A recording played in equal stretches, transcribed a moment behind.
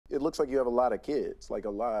it looks like you have a lot of kids, like a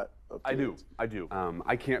lot of kids. I do.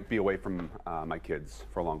 I can't be away from my kids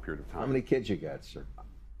for a long period of time. How many kids you got, sir?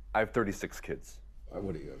 I have 36 kids.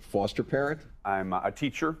 What are you, a foster parent? I'm a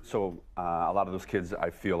teacher, so a lot of those kids,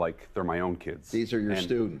 I feel like they're my own kids. These are your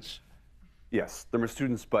students? Yes, they're my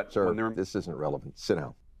students, but Sir, when they're... this isn't relevant. Sit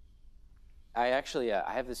down. I actually,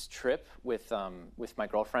 I have this trip with my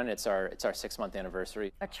girlfriend. It's our 6-month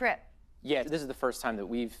anniversary. A trip? Yeah, this is the first time that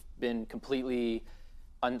we've been completely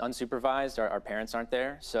unsupervised. Our parents aren't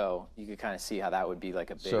there, so you could kind of see how that would be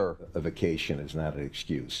like a big... Sir, a vacation is not an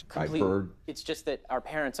excuse. I've heard... It's just that our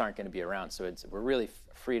parents aren't going to be around, so we're really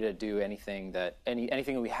free to do anything that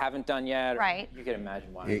we haven't done yet. Right. You can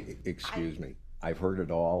imagine why. Excuse me. I've heard it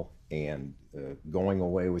all, and going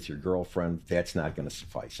away with your girlfriend, that's not going to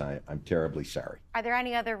suffice. I'm terribly sorry. Are there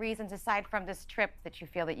any other reasons aside from this trip that you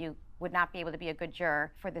feel that you would not be able to be a good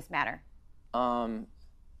juror for this matter? Sir.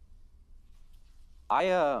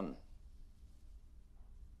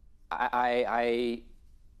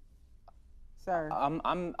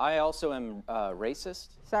 I also am racist.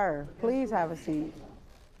 Sir, please have a seat.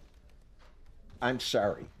 I'm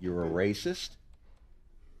sorry. You're a racist?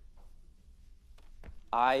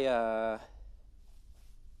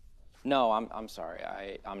 No, I'm sorry.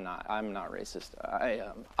 I'm not racist.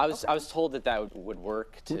 I was told that would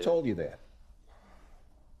work too. Who told you that?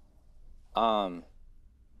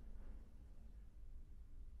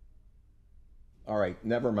 All right,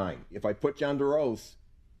 never mind. If I put you under oath,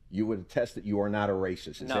 you would attest that you are not a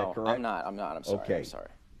racist. Is that correct? No, I'm not. I'm sorry. Okay. I'm sorry.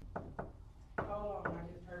 Hold on, I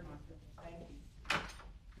just heard myself. Thank you.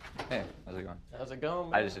 Hey, how's it going? How's it going,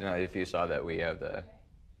 man? I just didn't know if you saw that we have the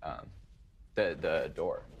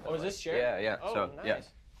door. Oh, is this chair? Yeah. Oh, So nice. yes.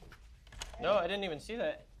 No, I didn't even see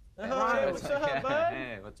that. Oh, Hey, what's up, bud?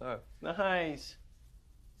 Hey, what's up? Nice.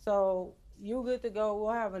 So you good to go.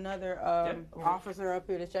 We'll have another officer up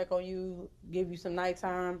here to check on you, give you some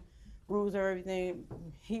nighttime bruiser, everything.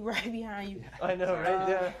 He right behind you. I know, right?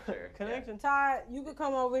 Yeah. Sure. Connection. Todd, you could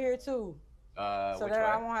come over here too. So Which that way?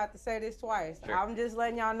 I won't have to say this twice. Sure. I'm just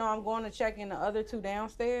letting y'all know I'm going to check in the other 2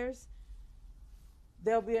 downstairs.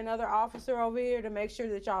 There'll be another officer over here to make sure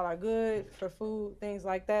that y'all are good for food, things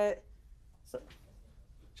like that. So,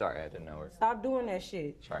 Sorry, I didn't know. stop doing that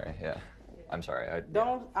shit. Sorry. Yeah. I'm sorry. I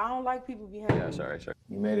don't like people behind Yeah. me. Sorry.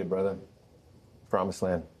 You made it, brother. Promised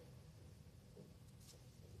land.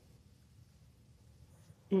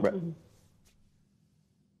 Right.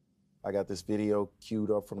 I got this video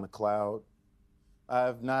queued up from the cloud.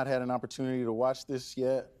 I've not had an opportunity to watch this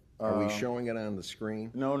yet. Are we showing it on the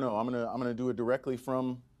screen? No, I'm gonna do it directly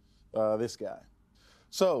from this guy.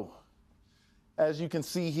 So, as you can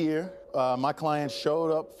see here, my client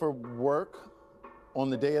showed up for work on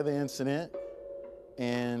the day of the incident,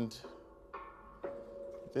 and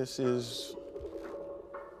this is,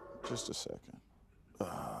 just a second.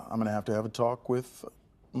 I'm gonna have to have a talk with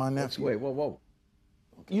my nephew. Wait, whoa.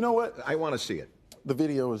 You know what? I want to see it. The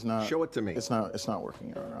video is not. Show it to me. It's not working,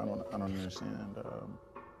 Your Honor. I don't understand.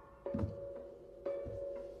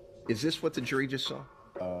 Is this what the jury just saw?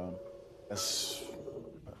 I'm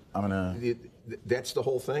gonna. That's the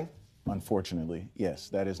whole thing? Unfortunately, yes.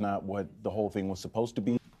 That is not what the whole thing was supposed to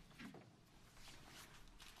be.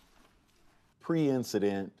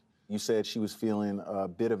 Pre-incident, you said she was feeling a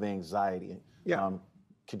bit of anxiety. Yeah.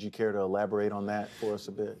 Could you care to elaborate on that for us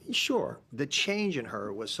a bit? Sure. The change in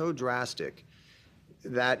her was so drastic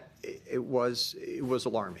that it was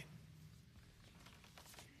alarming.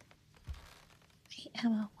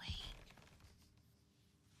 Emma, wait.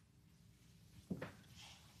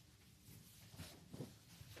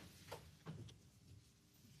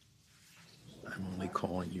 I'm only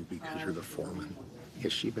calling you because you're the foreman.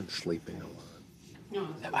 Has she been sleeping a lot?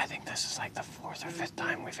 I think this is like the 4th or 5th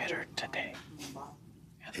time we've hit her today.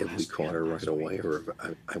 Have we caught her right away, or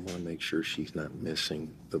I want to make sure she's not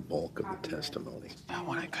missing the bulk of the testimony? That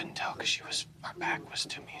one I couldn't tell because her back was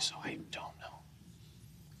to me, so I don't know.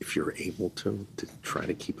 If you're able to try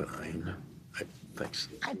to keep an eye on her. Thanks.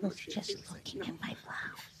 I was just looking at my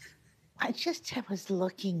blouse. I was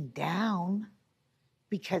looking down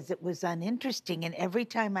because it was uninteresting. And every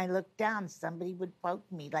time I looked down, somebody would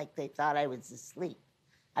poke me like they thought I was asleep.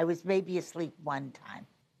 I was maybe asleep one time.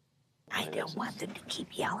 I don't want them to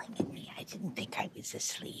keep yelling at me. I didn't think I was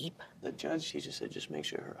asleep. The judge, he just said, just make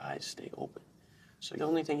sure her eyes stay open. So the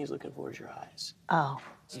only thing he's looking for is your eyes. Oh.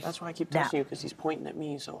 So that's why I keep touching you, because he's pointing at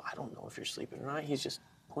me, so I don't know if you're sleeping or not. He's just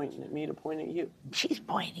pointing at me to point at you. She's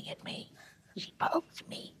pointing at me. She poked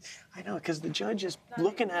me. I know, because the judge is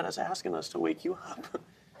looking at us, asking us to wake you up.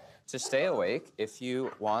 To stay awake, if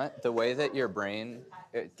you want, the way that your brain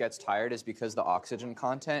gets tired is because the oxygen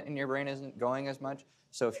content in your brain isn't going as much.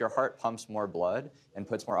 So if your heart pumps more blood and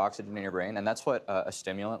puts more oxygen in your brain, and that's what a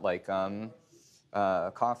stimulant like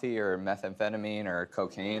coffee or methamphetamine or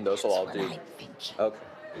cocaine, those will all do. Okay,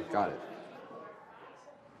 got it.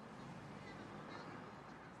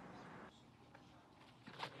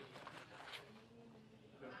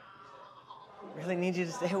 Really need you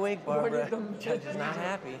to stay awake, Barbara. Judge is not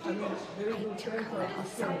happy. I took her all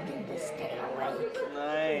something to stay awake.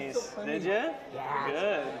 Nice. Did you? Yeah.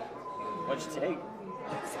 Good. What'd you take?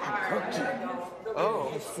 It's a cookie. Oh.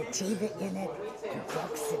 It has sativa in it and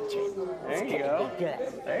fluoxetine. There It's you gonna go. be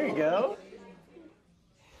good. There you go.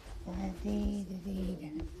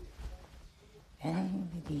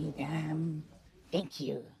 Thank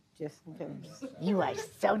you. You are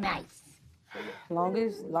so nice. Long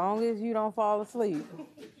as you don't fall asleep.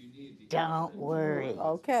 Don't worry.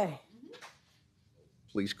 Okay.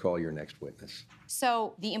 Please call your next witness.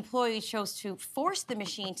 So the employee chose to force the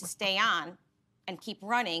machine to stay on and keep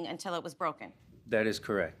running until it was broken. That is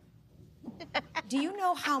correct. Do you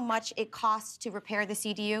know how much it costs to repair the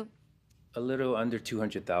CDU? A little under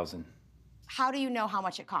 200,000. How do you know how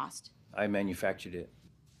much it cost? I manufactured it.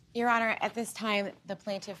 Your Honor, at this time, the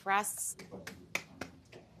plaintiff rests.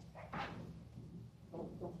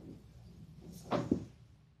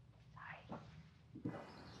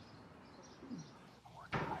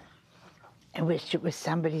 I wish it was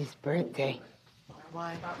somebody's birthday.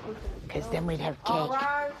 Why? Because then we'd have cake.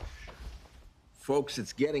 Folks,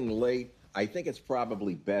 it's getting late. I think it's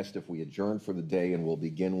probably best if we adjourn for the day and we'll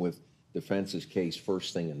begin with defense's case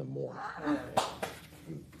first thing in the morning.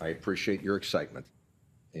 I appreciate your excitement.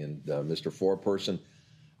 And Mr. Foreperson,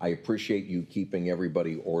 I appreciate you keeping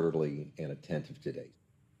everybody orderly and attentive today.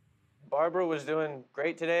 Barbara was doing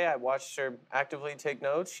great today. I watched her actively take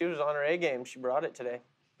notes. She was on her A game. She brought it today.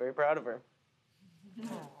 Very proud of her.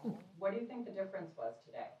 What do you think the difference was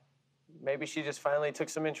today? Maybe she just finally took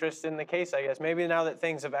some interest in the case, I guess. Maybe now that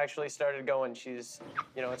things have actually started going, she's,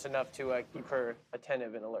 it's enough to keep her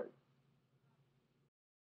attentive and alert.